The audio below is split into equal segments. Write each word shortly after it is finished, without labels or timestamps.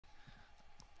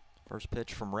First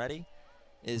pitch from Reddy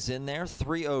is in there.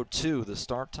 3:02 the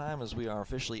start time as we are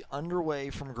officially underway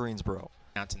from Greensboro.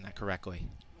 Pronouncing that correctly.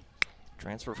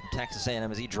 Transfer from Texas A&M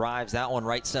as he drives that one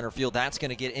right center field. That's going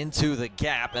to get into the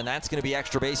gap, and that's going to be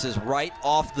extra bases right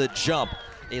off the jump.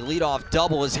 A leadoff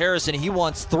double is Harrison. He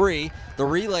wants 3. The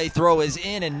relay throw is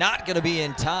in and not going to be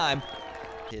in time.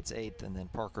 Hits 8th, and then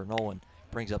Parker Nolan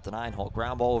brings up the 9-hole.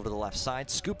 Ground ball over to the left side.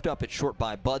 Scooped up at short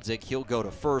by Budzik. He'll go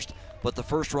to first, but the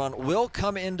first run will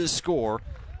come in to score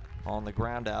on the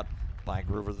ground out by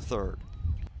Groover III.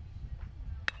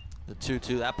 The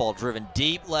 2-2, that ball driven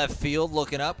deep left field,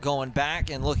 looking up, going back,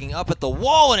 and looking up at the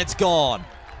wall, and it's gone.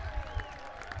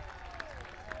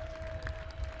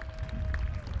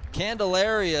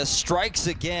 Candelaria strikes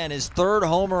again, his 3rd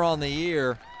homer on the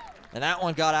year, and that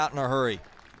one got out in a hurry.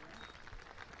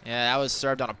 Yeah, that was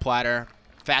served on a platter.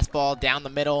 Fastball down the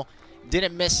middle,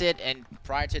 didn't miss it, and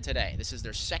prior to today, this is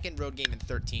their 2nd road game in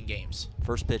 13 games.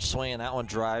 First pitch swinging, that one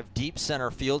drive, deep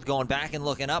center field, going back and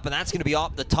looking up, and that's going to be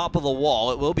off the top of the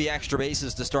wall. It will be extra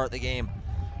bases to start the game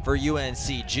for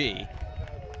UNCG.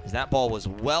 As that ball was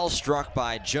well struck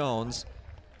by Jones.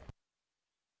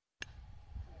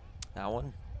 That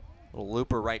one, little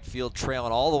looper right field,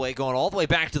 trailing all the way, going all the way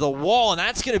back to the wall, and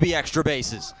that's going to be extra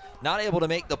bases. Not able to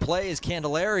make the play as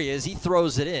Candelaria as he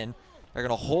throws it in. They're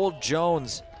going to hold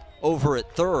Jones over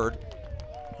at 3rd,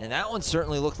 and that one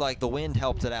certainly looked like the wind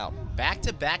helped it out.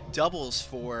 Back-to-back doubles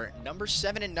for number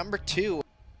 7 and number 2.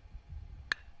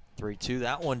 3-2,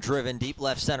 that one driven deep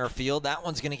left center field. That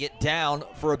one's going to get down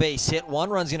for a base hit. One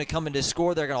run's going to come in to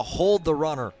score. They're going to hold the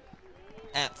runner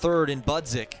at 3rd in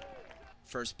Budzik.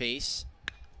 First base,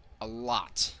 a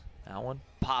lot. That one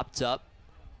popped up,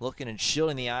 looking and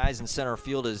shielding the eyes in center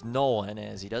field is Nolan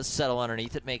as he does settle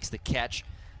underneath it, makes the catch.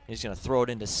 He's going to throw it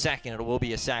into second. It will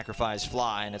be a sacrifice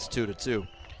fly, and it's 2-2.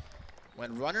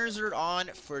 When runners are on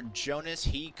for Jonas,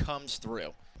 he comes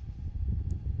through.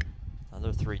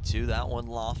 Another 3-2. That one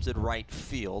lofted right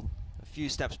field. A few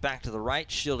steps back to the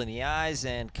right, shielding the eyes,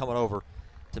 and coming over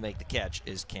to make the catch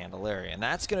is Candelaria. And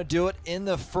that's going to do it in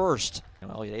the first.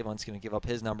 Elliot Avon's going to give up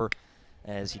his number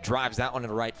as he drives that one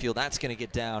into right field. That's going to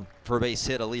get down for a base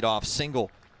hit, a leadoff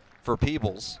single for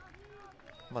Peebles.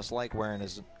 Must like wearing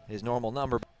his normal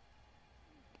number.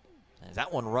 As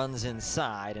that one runs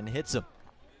inside and hits him.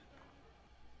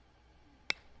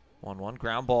 1-1,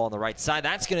 ground ball on the right side.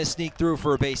 That's going to sneak through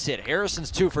for a base hit.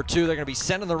 Harrison's 2 for 2. They're going to be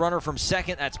sending the runner from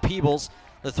second. That's Peebles.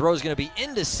 The throw's going to be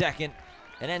into second,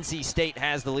 and NC State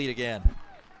has the lead again.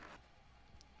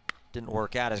 Didn't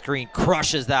work out as Green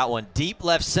crushes that one. Deep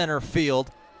left center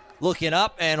field. Looking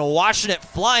up and watching it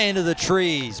fly into the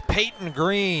trees. Peyton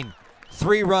Green,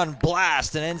 3-run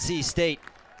blast, and NC State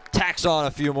tacks on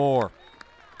a few more.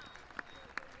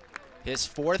 His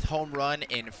 4th home run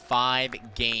in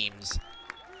 5 games.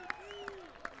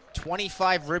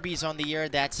 25 ribbies on the year.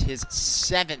 That's his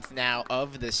 7th now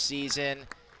of the season.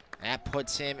 That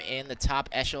puts him in the top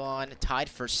echelon, tied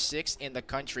for 6th in the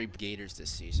country Gators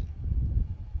this season.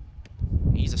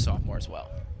 He's a sophomore as well.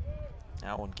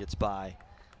 That one gets by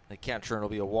the catcher, and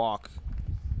it'll be a walk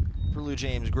for Lou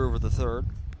James Groover III.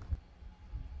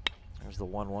 There's the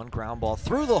 1-1 ground ball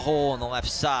through the hole on the left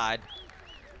side.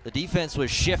 The defense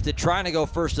was shifted, trying to go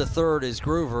first to 3rd is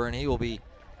Groover, and he will be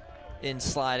in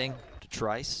sliding to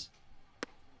Trice.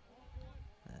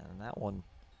 And that one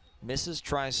misses.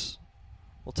 Trice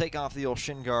will take off the old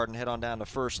shin guard and head on down to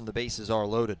first, and the bases are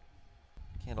loaded.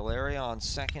 Candelaria on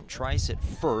second, Trice at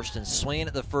first, and swinging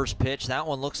at the first pitch. That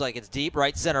one looks like it's deep,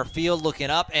 right center field,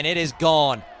 looking up, and it is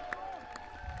gone.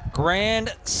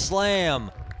 Grand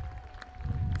slam.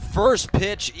 First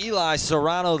pitch, Eli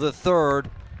Serrano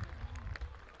III.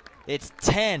 It's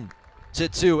 10-2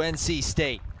 NC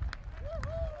State.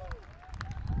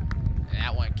 And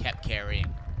that one kept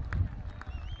carrying.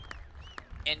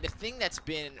 And the thing that's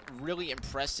been really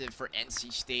impressive for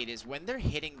NC State is when they're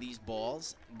hitting these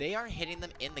balls, they are hitting them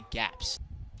in the gaps.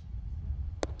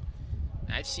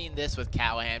 And I've seen this with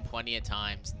Callahan plenty of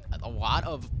times. A lot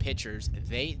of pitchers,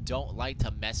 they don't like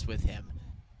to mess with him.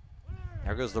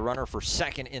 There goes the runner for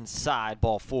second inside,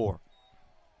 ball 4.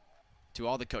 To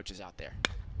all the coaches out there.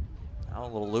 Now a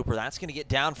little looper. That's going to get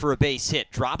down for a base hit.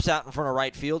 Drops out in front of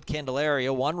right field.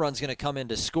 Candelaria. One run's going to come in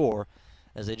to score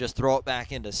as they just throw it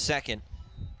back into second.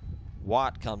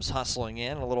 Watt comes hustling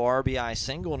in. A little RBI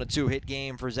single and a 2-hit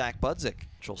game for Zach Budzik.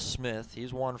 Mitchell Smith,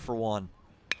 he's 1 for 1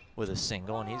 with a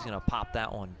single, and he's going to pop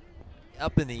that one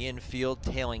up in the infield,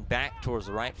 tailing back towards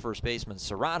the right first baseman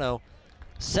Serrano,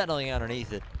 settling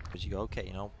underneath it. Because you go, okay,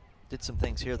 you know, did some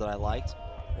things here that I liked.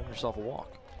 Have yourself a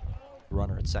walk.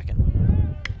 Runner at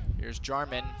second. Here's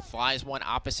Jarman, flies one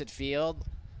opposite field.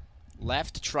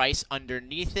 Left, Trice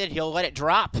underneath it. He'll let it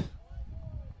drop.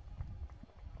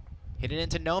 Hit it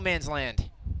into no man's land.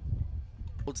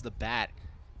 Holds the bat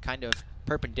kind of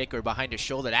perpendicular behind his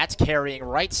shoulder. That's carrying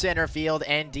right center field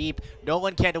and deep.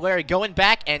 Nolan Candelaria going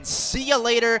back, and see you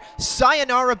later.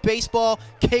 Sayonara baseball.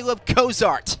 Caleb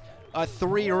Cozart, a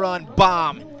 3-run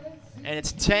bomb. And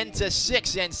it's 10-6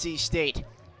 NC State.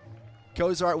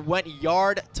 Cozart went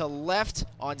yard to left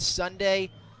on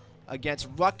Sunday against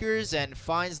Rutgers and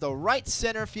finds the right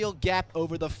center field gap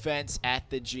over the fence at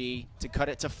the G to cut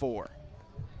it to 4.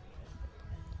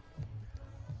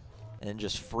 And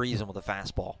just freeze him with a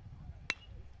fastball.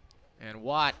 And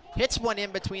Watt hits one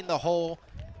in between the hole,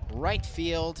 right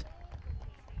field.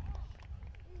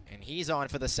 And he's on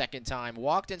for the second time.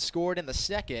 Walked and scored in the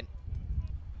second.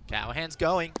 Callahan's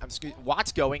going.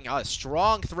 Watt's going. A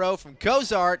strong throw from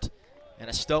Cozart. And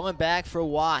a stolen bag for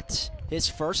Watt. His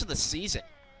first of the season.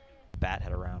 Bat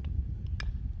head around.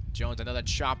 Jones, another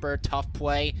chopper. Tough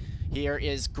play. Here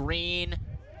is Green.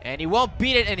 And he won't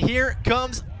beat it. And here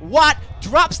comes Watt.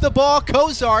 Drops the ball.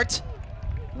 Cozart.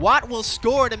 Watt will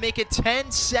score to make it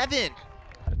 10-7.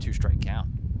 A 2-strike count.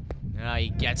 Now he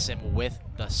gets him with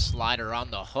the slider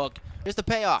on the hook. Here's the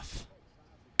payoff.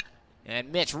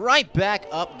 And Mitch right back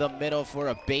up the middle for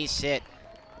a base hit.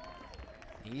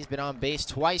 He's been on base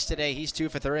twice today. He's 2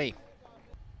 for 3.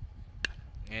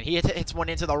 And he hits one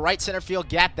into the right center field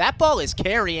gap. That ball is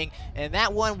carrying, and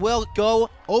that one will go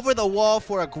over the wall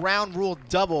for a ground rule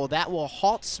double. That will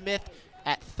halt Smith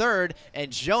at third,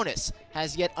 and Jonas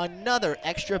has yet another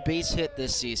extra base hit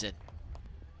this season.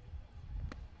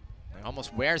 He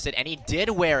almost wears it, and he did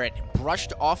wear it.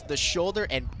 Brushed off the shoulder,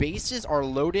 and bases are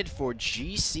loaded for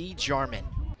GC Jarman.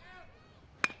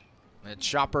 A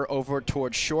chopper over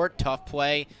towards short. Tough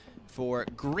play for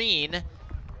Green.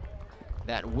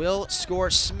 That will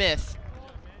score Smith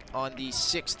on the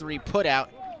 6-3 putout,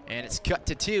 and it's cut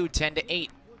to 2, 10-8.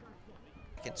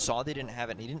 Saw they didn't have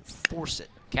it, and he didn't force it.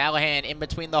 Callahan in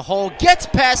between the hole, gets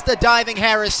past the diving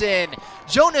Harrison.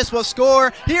 Jonas will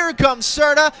score. Here comes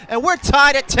Serta, and we're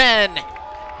tied at 10.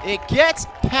 It gets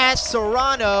past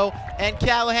Serrano, and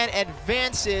Callahan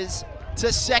advances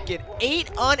to second.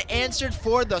 8 unanswered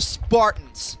for the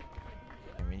Spartans.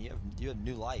 I mean, you have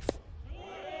new life.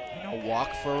 A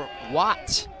walk for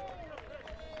Watt.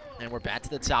 And we're back to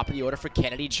the top of the order for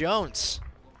Kennedy Jones.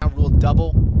 Rule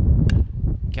double.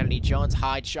 Kennedy Jones,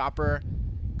 high chopper.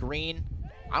 Green.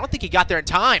 I don't think he got there in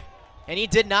time. And he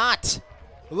did not.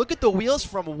 Look at the wheels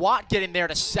from Watt getting there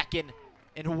to second.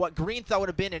 And what Green thought would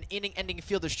have been an inning-ending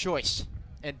fielder's choice.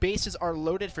 And bases are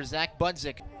loaded for Zach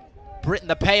Budzik. Britton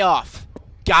the payoff.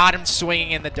 Got him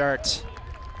swinging in the dirt.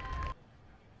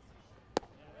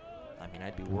 I mean,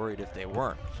 I'd be worried if they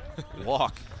weren't.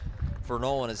 Walk for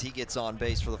Nolan as he gets on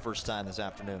base for the first time this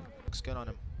afternoon. Looks good on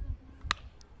him.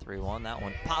 3-1, that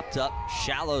one popped up,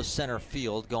 shallow center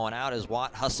field. Going out is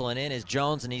Watt, hustling in is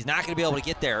Jones, and he's not going to be able to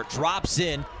get there. Drops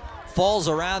in, falls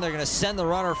around. They're going to send the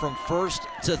runner from first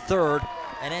to third,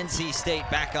 and NC State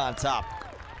back on top.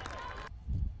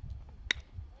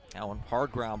 That one,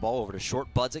 hard ground ball over to short.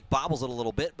 Budzik bobbles it a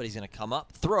little bit, but he's going to come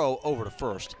up, throw over to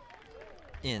first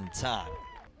in time.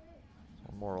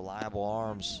 More reliable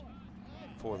arms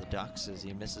for the Ducks as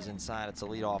he misses inside. It's a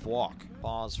leadoff walk.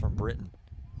 Pause from Britton.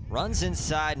 Runs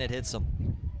inside and it hits him.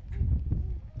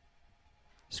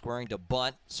 Squaring to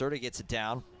bunt. Serta gets it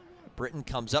down. Britton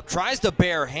comes up, tries to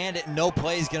bare-hand it, and no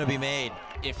play is going to be made.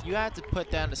 If you had to put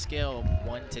down a scale of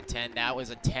 1 to 10, that was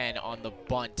a 10 on the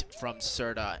bunt from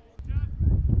Serta.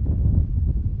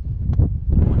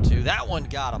 1-2. That one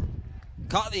got him.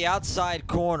 Caught the outside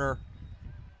corner.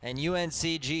 And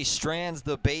UNCG strands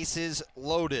the bases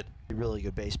loaded. Really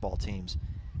good baseball teams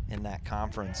in that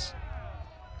conference.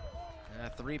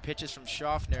 3 pitches from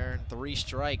Schaffner and 3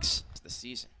 strikes this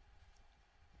season.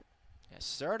 Yeah,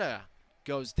 Serta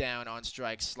goes down on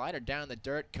strikes. Slider down the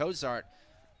dirt. Cozart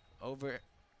over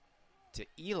to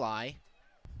Eli.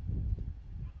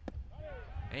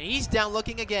 And he's down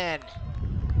looking again.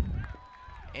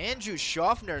 Andrew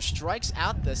Schaffner strikes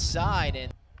out the side,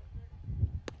 and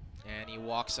he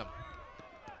walks him.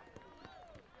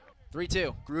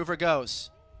 3-2. Groover goes.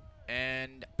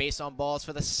 And base on balls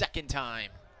for the second time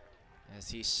as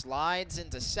he slides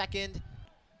into second.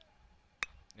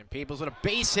 And Peoples with a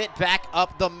base hit back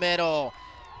up the middle.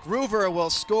 Groover will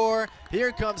score.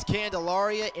 Here comes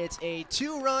Candelaria. It's a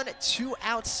 2-run,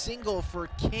 2-out single for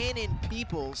Cannon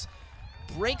Peoples.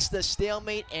 Breaks the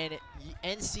stalemate, and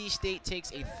NC State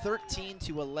takes a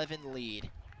 13-11 lead.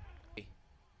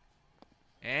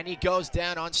 And he goes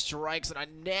down on strikes, and a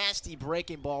nasty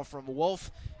breaking ball from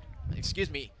Wolf. Excuse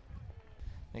me.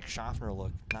 Makes Schaffner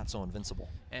look not so invincible.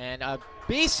 And a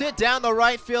base hit down the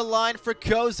right field line for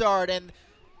Cozart. And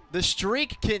The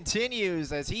streak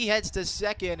continues as he heads to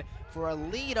second for a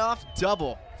leadoff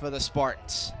double for the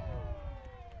Spartans.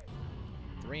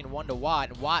 3-1 to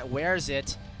Watt. Watt wears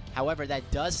it. However, that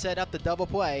does set up the double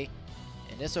play,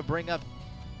 and this will bring up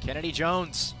Kennedy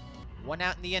Jones. 1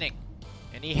 out in the inning,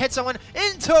 and he hits someone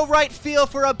into right field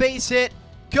for a base hit.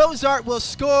 Gozart will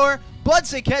score.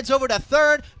 Budzik heads over to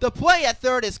third. The play at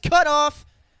third is cut off,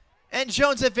 and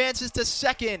Jones advances to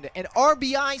second. An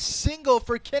RBI single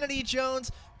for Kennedy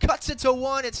Jones cuts it to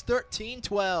 1. It's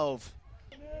 13-12.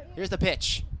 Here's the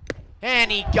pitch,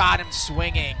 and he got him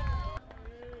swinging.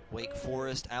 Wake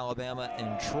Forest, Alabama,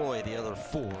 and Troy, the other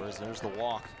 4s. There's the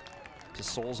walk to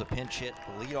Souls, a pinch hit,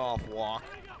 leadoff walk.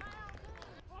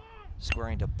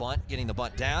 Squaring to bunt, getting the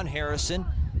bunt down. Harrison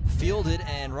fielded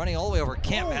and running all the way over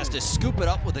Kemp, has to scoop it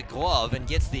up with a glove and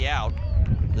gets the out.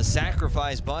 The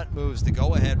sacrifice bunt moves the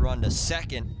go-ahead run to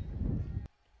second.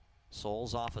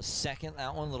 Souls off a second.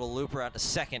 That one, little looper out to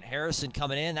second. Harrison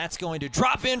coming in. That's going to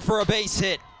drop in for a base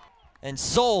hit. And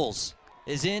Souls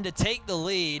is in to take the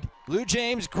lead. Lou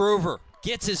James Groover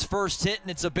gets his first hit, and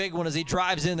it's a big one as he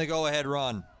drives in the go-ahead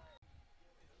run.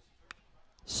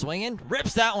 Swinging,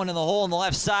 rips that one in the hole on the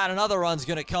left side. Another run's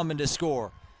going to come in to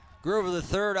score. Groover the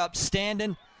third up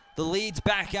standing. The lead's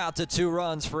back out to 2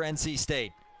 runs for NC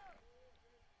State.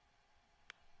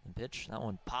 The pitch, that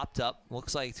one popped up.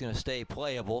 Looks like it's going to stay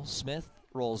playable. Smith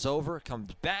rolls over,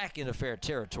 comes back into fair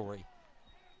territory,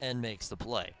 and makes the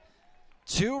play.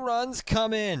 2 runs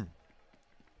come in.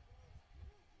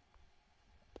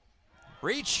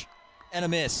 Reach and a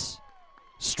miss.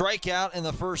 Strikeout in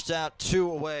the first out,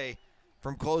 2 away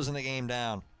from closing the game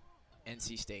down.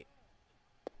 NC State.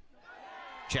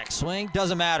 Check swing,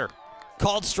 doesn't matter.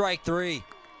 Called strike 3.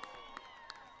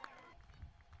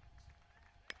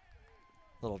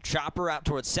 Little chopper out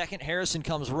towards second. Harrison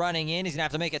comes running in. He's going to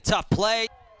have to make a tough play.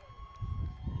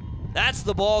 That's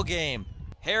the ball game.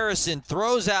 Harrison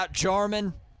throws out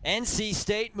Jarman. NC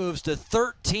State moves to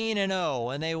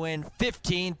 13-0, and they win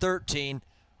 15-13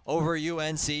 over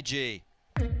UNCG.